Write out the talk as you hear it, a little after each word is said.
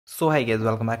So hi guys,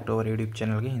 welcome back to our YouTube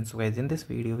channel again. So guys, in this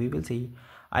video we will see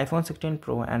iPhone 16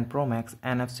 Pro and Pro Max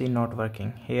NFC not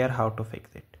working. Here how to fix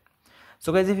it.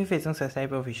 So guys, if you're facing such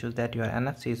type of issues that your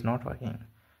NFC is not working,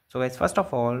 so guys, first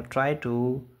of all try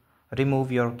to remove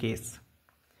your case.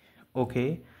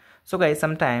 Okay, so guys,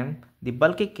 sometimes the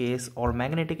bulky case or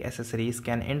magnetic accessories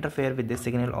can interfere with the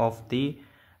signal of the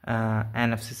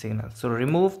NFC signal. So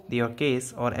remove your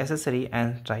case or accessory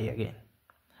and try again.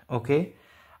 Okay,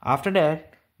 after that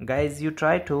guys, you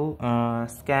try to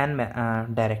scan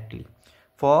directly.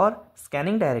 For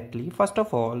scanning directly, first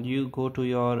of all you go to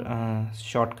your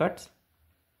shortcuts.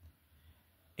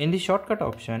 In the shortcut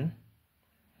option,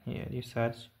 here you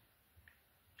search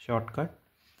shortcut.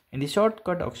 In the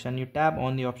shortcut option you tap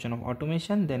on the option of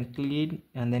automation, then clean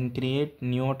and then create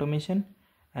new automation,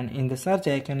 and in the search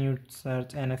icon you search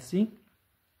NFC,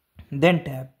 then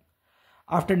tap.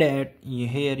 After that,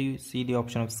 here you see the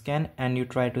option of scan and you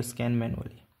try to scan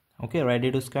manually. Okay, ready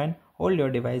to scan, hold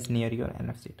your device near your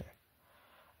NFC tag.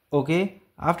 Okay,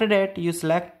 after that you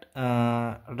select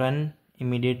run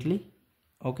immediately.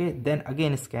 Okay, then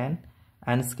again scan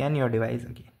and scan your device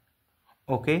again.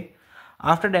 Okay,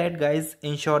 after that guys,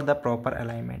 ensure the proper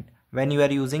alignment. When you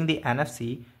are using the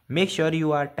NFC, make sure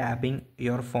you are tapping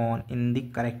your phone in the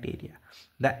correct area.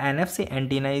 The NFC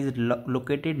antenna is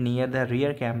located near the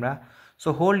rear camera,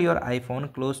 so hold your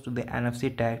iPhone close to the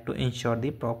NFC tag to ensure the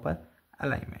proper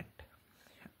alignment.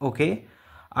 Okay,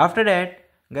 after that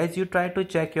guys, you try to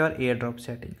check your AirDrop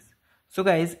settings. So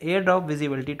guys, AirDrop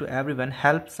visibility to everyone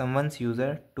helps someone's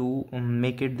user to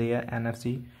make it their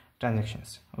NFC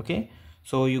transactions. Okay,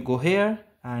 so you go here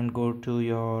and go to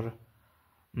your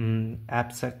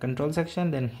apps control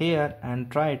section, then here, and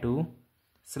try to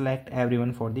select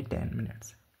everyone for the 10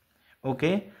 minutes.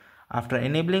 Okay, after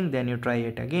enabling, then you try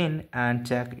it again and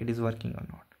check it is working or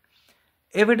not.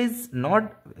 If it is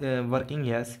not working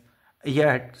yet,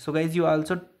 so guys, you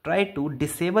also try to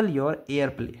disable your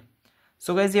Airplay.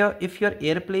 So guys, if your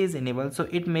Airplay is enabled, so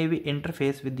it may be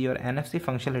interface with your NFC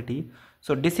functionality.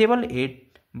 So disable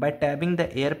it by tapping the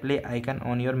Airplay icon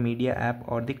on your media app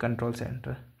or the control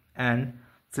center and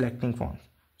selecting phones.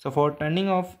 So for turning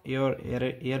off your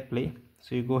Airplay,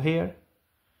 so you go here,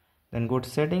 then go to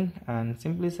setting and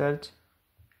simply search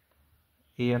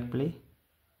Airplay.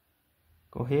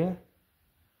 Go here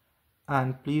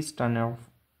and please turn off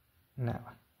now.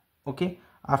 Okay,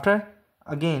 after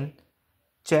again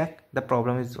check the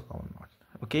problem is or not.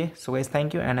 Okay, so guys,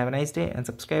 thank you and have a nice day, and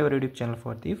subscribe our YouTube channel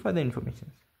for the further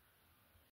information.